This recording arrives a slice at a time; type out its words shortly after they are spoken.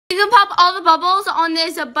can pop all the bubbles on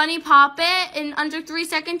this bunny pop-it in under 3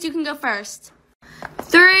 seconds. You can go first.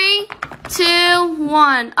 3, 2,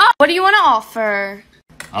 1. Oh, what do you want to offer?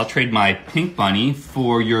 I'll trade my pink bunny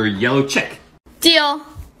for your yellow chick. Deal.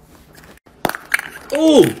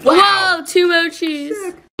 Oh, wow. Whoa, 2 mochis.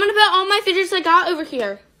 Sick. I'm going to put all my fidgets I got over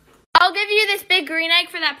here. I'll give you this big green egg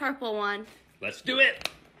for that purple one. Let's do it.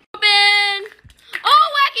 Open. Oh,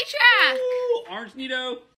 wacky track. Ooh, orange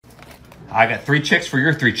Nito. I got 3 chicks for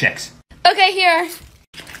your 3 chicks. Okay, here.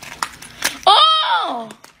 Oh!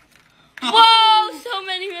 Whoa, so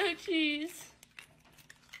many mochis.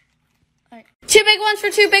 All right. 2 big ones for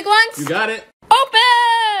 2 big ones? You got it.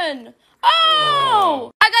 Open!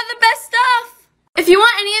 Oh! I got the best stuff. If you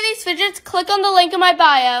want any of these fidgets, click on the link in my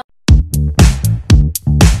bio.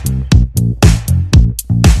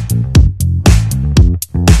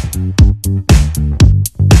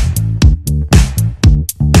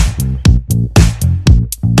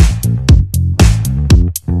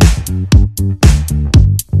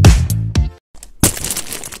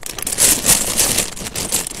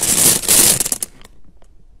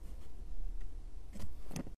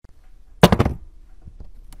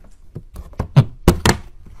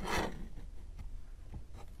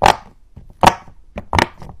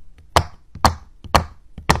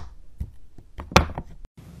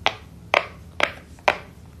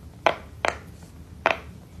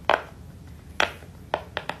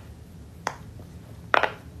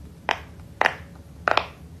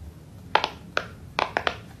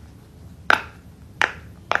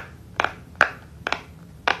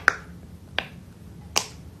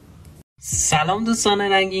 سلام دوستان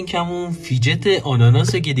رنگین کمون. فیجت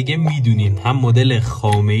آناناس که دیگه میدونین هم مدل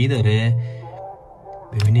خامه‌ای داره،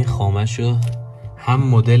 ببینین خامه‌شو، هم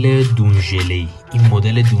مدل دونژله‌ای. این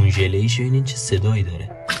مدل دونژله‌ایش ببینین چه صدایی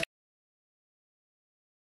داره.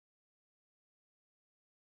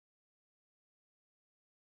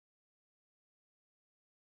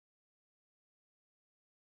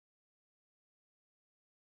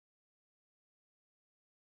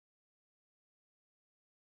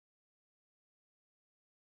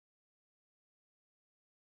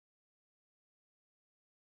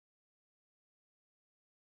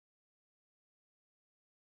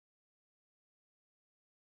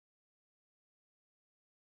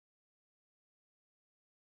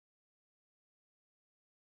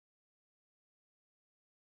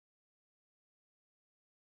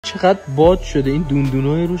 چقدر باد شده، این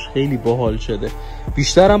دوندونای روش خیلی باحال شده.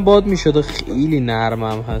 بیشترم باد میشده، خیلی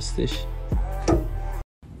نرمم هستش.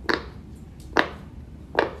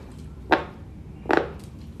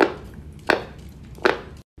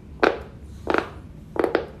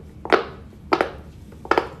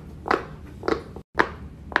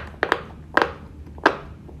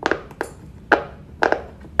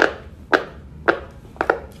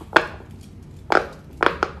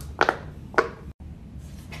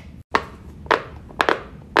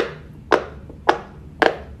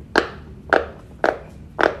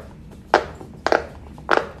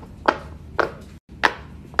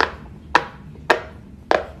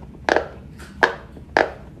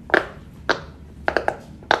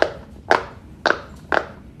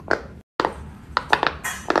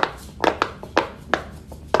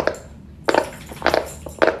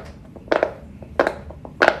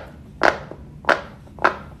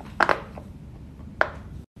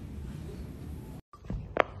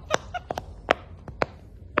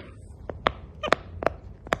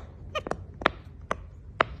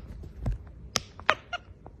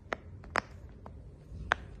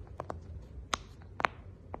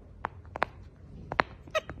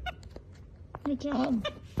 Good job.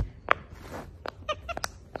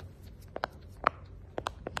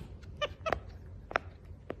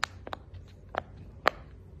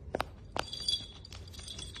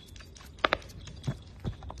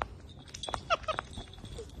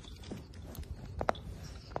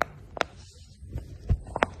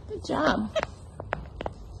 Good job.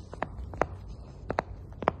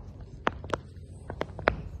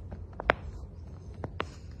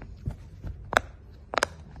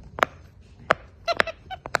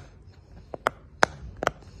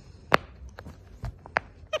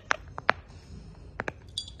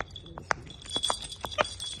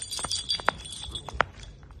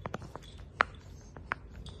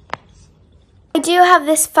 I do have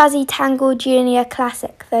this Fuzzy Tangle Junior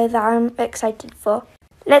Classic though that I'm excited for.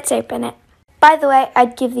 Let's open it. By the way,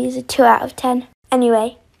 I'd give these a 2 out of 10.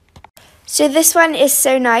 Anyway, so this one is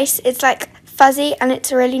so nice. It's like fuzzy and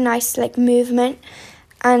it's a really nice like movement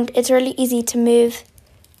and it's really easy to move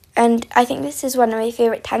And I think this is one of my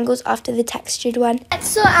favourite tangles after the textured one. Let's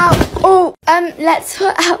sort out, let's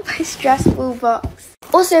sort out my stress ball box.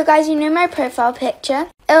 Also guys, you know my profile picture?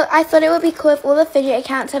 I thought it would be cool if all the Fidget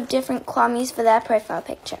accounts have different Kwamis for their profile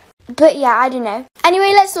picture. But yeah, I don't know.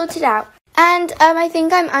 Anyway, let's sort it out. And I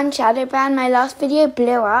think I'm unshadow banned. My last video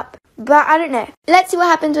blew up. But I don't know. Let's see what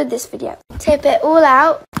happens with this video. Tip it all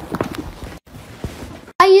out.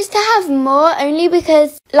 I used to have more only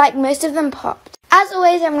because like most of them popped. As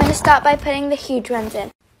always, I'm going to start by putting the huge ones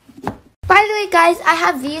in. By the way guys, I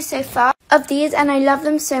have these so far of these and I love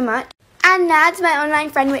them so much. And Nads, my online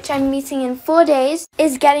friend, which I'm meeting in 4 days,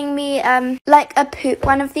 is getting me like a poop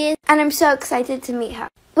one of these, and I'm so excited to meet her.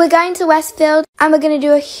 We're going to Westfield and we're going to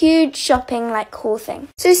do a huge shopping like haul thing.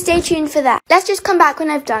 So stay tuned for that. Let's just come back when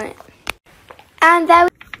I've done it. And there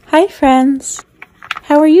Hi friends.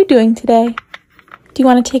 How are you doing today? Do you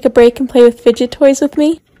want to take a break and play with fidget toys with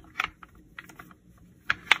me?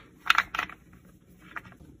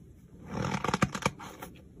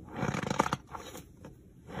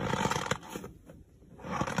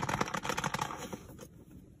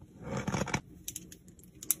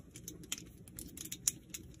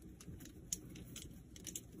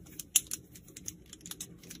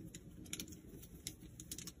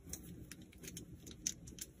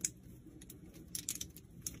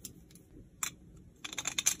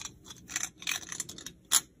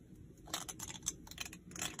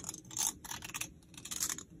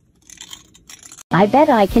 I bet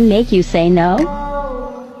I can make you say no.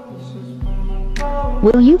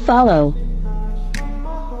 Will you follow?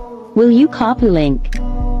 Will you copy link?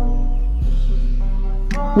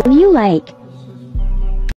 Will you like?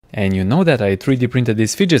 And you know that I 3D printed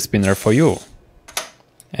this fidget spinner for you.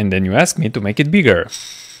 And then you asked me to make it bigger.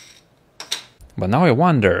 But now I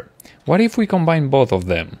wonder, what if we combine both of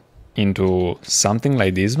them into something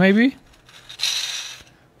like this maybe?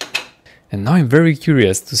 And now I'm very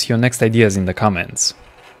curious to see your next ideas in the comments.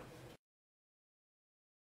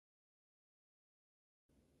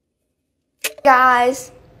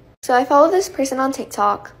 Guys, so I follow this person on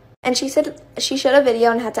TikTok, and she said she showed a video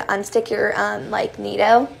on how to unstick your like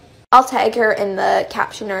Neato. I'll tag her in the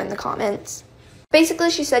caption or in the comments.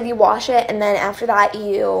 Basically, she said you wash it, and then after that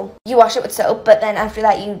you wash it with soap, but then after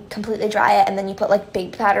that you completely dry it, and then you put like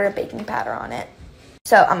baking powder or baking powder on it.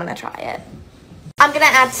 So I'm gonna try it. I'm gonna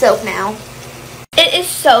add soap now. It is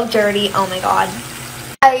so dirty, oh my god.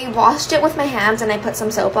 I washed it with my hands and I put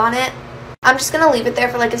some soap on it. I'm just gonna leave it there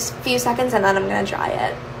for like a few seconds and then I'm gonna dry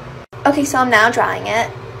it. Okay, so I'm now drying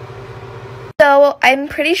it. So I'm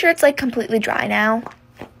pretty sure it's like completely dry now.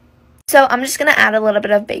 So I'm just gonna add a little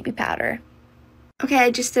bit of baby powder. Okay,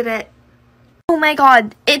 I just did it. Oh my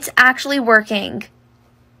god, it's actually working.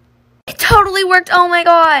 It totally worked, oh my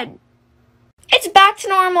god. It's back to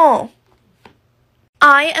normal.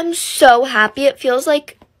 I am so happy. It feels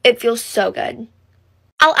so good.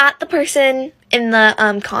 I'll add the person in the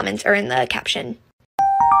comments or in the caption.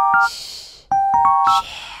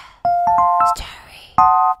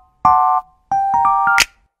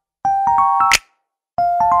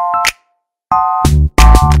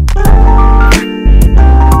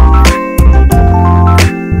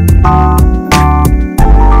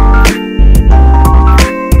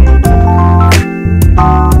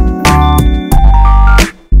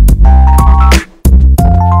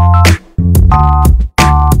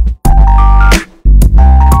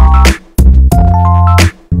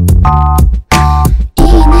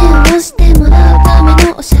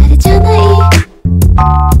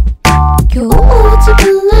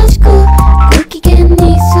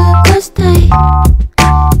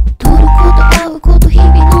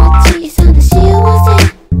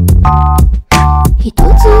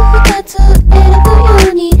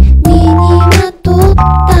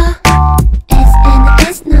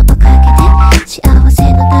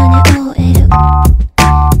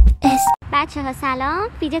 بچه‌ها سلام،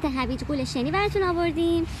 فیجت هویج گول شنی براتون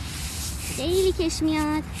آوردیم. خیلی کش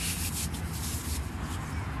میاد.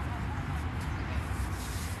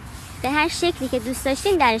 به هر شکلی که دوست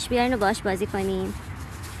داشتین درش بیارین و باش بازی کنین.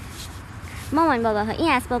 مامان باباها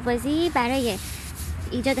این اسباب بازی برای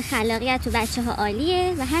ایجاد خلاقیت تو بچه‌ها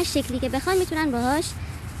عالیه و هر شکلی که بخوان میتونن باهاش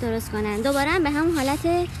درست کنن. دوباره به همون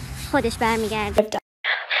حالت خودش برمیگرده.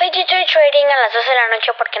 Fidget Toy Trading a las 2 de la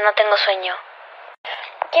noche porque no tengo sueño.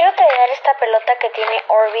 Quiero traer esta pelota que tiene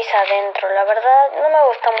Orbis adentro. La verdad no me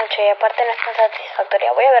gusta mucho y aparte no es tan satisfactoria.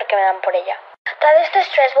 Voy a ver qué me dan por ella. Trae esta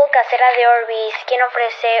stress ball casera de Orbis. ¿Quién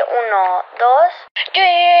ofrece 1, 2?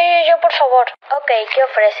 Yo, por favor. Ok, ¿qué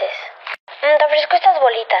ofreces? Te ofrezco estas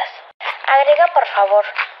bolitas. Agrega, por favor.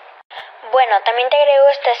 Bueno, también te agrego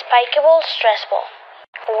esta Spikeable Stress Ball.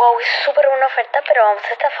 Wow, es súper buena oferta, pero vamos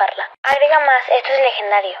a estafarla. Agrega más, esto es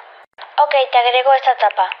legendario. Ok, te agrego esta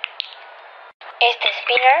tapa, este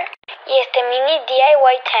spinner y este mini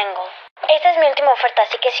DIY tangle. Esta es mi última oferta,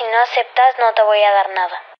 así que si no aceptas no te voy a dar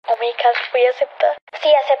nada. Oh my god, voy a aceptar. Sí,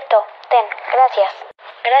 acepto. Ten, gracias.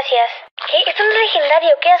 Gracias. ¿Qué? Esto no es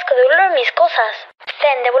legendario, qué asco, devuélveme mis cosas.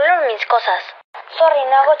 Ten, devuélveme mis cosas. Sorry,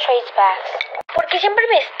 no hago trace bags. Porque siempre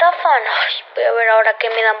me estafan. Ay, voy a ver ahora qué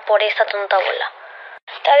me dan por esta tonta bola.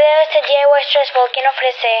 Todavía este DIY stress ball, ¿quién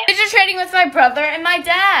ofrece? Fidget trading with my brother and my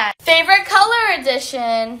dad. Favorite color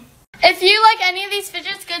edition. If you like any of these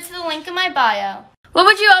fidgets, go to the link in my bio. What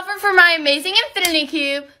would you offer for my amazing infinity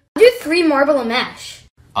cube? I'll do 3 marble and mesh.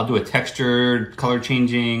 I'll do a textured,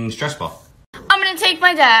 color-changing stress ball. I'm gonna take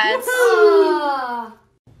my dad's.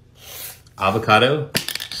 Avocado,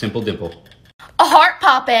 simple dimple. A heart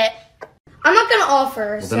poppet. I'm not gonna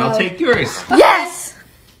offer, Well, then I'll take yours. Yes!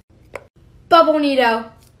 Bubble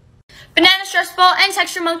Neato. Banana stress ball and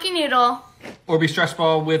texture monkey noodle. Orby stress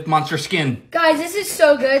ball with monster skin. Guys, this is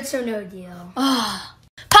so good, so no deal.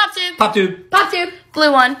 Pop tube. Pop tube. Pop tube.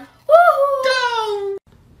 Blue one. Woohoo!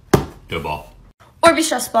 Dough ball. Orby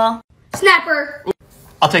stress ball. Snapper.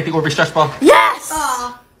 I'll take the Orby stress ball. Yes!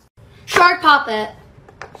 Shark poppet.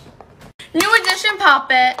 New edition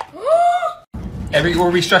poppet. Every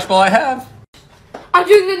Orby stress ball I have. I'm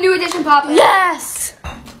doing the new edition poppet. Yes!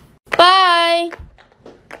 Bye!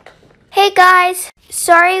 Hey guys,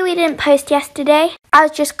 sorry we didn't post yesterday. I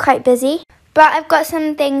was just quite busy, but I've got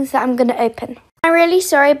some things that I'm going to open. I'm really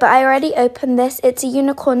sorry, but I already opened this. It's a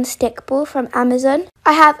unicorn stick ball from Amazon.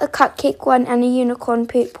 I have a cupcake one and a unicorn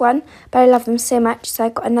poop one, but I love them so much, so I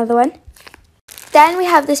got another one. Then we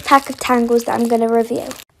have this pack of tangles that I'm going to review.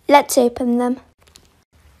 Let's open them.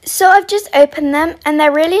 So I've just opened them and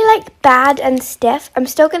they're really bad and stiff. I'm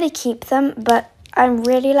still going to keep them, but I'm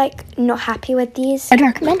really not happy with these. I'd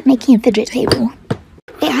recommend making a fidget table.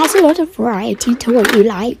 It has a lot of variety to what you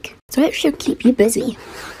like, so it should keep you busy.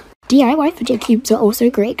 DIY fidget cubes are also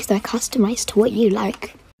great because they're customized to what you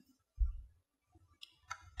like.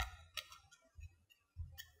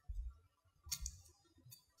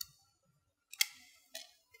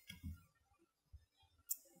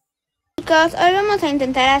 Chicos, hoy vamos a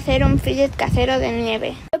intentar hacer un fidget casero de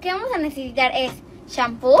nieve. Lo que vamos a necesitar es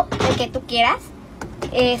shampoo, el que tú quieras,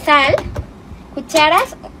 sal,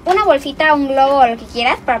 cucharas, una bolsita, un globo o lo que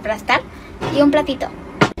quieras para aplastar y un platito.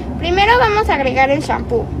 Primero vamos a agregar el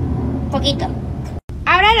shampoo, poquito.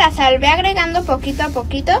 Ahora la sal, ve agregando poquito a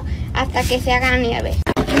poquito hasta que se haga nieve.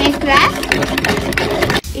 Mezclas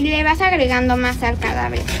y le vas agregando más sal cada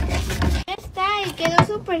vez. Ya está y quedó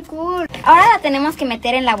súper cool. Ahora la tenemos que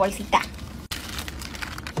meter en la bolsita.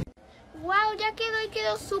 ¡Wow! Ya quedó y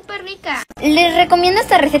quedó súper rica. Les recomiendo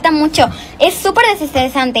esta receta mucho. Es súper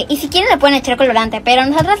desestresante y si quieren le pueden echar colorante, pero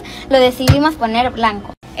nosotros lo decidimos poner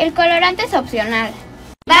blanco. El colorante es opcional.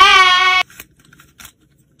 Bye.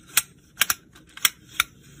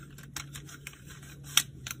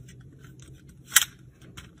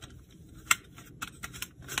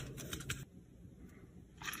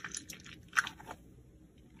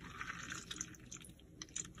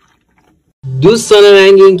 دوستان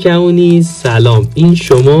رنگین کمونی سلام، این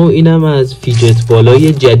شما و اینم از فیجت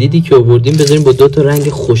بالای جدیدی که آوردیم. بذاریم با 2 رنگ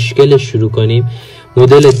خوشگل شروع کنیم.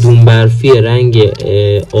 مدل دون برفی رنگ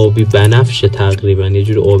آبی بنفشه، تقریبا یه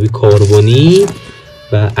جور آبی کاربونی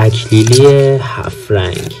و اکلیلی 7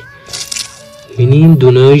 رنگ. ببینیم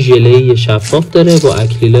دونای ژله شفاف داره با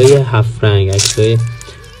اکلیلای 7 رنگ، اکلیلای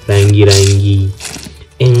رنگی رنگی.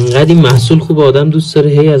 انقدر این محصول خوب آدم دوست داره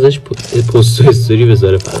هی ازش پست و استوری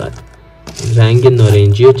بذاره. فقط رنگ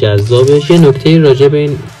نارنجی و جذابش. یه نکته راجع به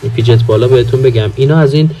این فیجت بالا بهتون بگم، اینا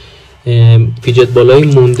از این فیجت بالای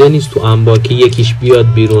مونده نیست تو انبار که یکیش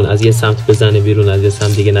بیاد بیرون از یه سمت بزنه بیرون از یه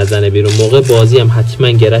سمت دیگه نزنه بیرون. موقع بازی هم حتما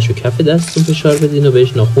گرش و کف دستتون فشار بدین و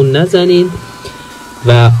بهش ناخون نزنین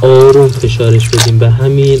و آروم فشارش بدین. به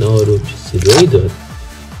همین آروم. چه صدایی داد.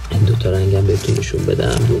 این 2 رنگم بهتون نشون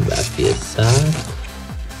بدم. دون برفی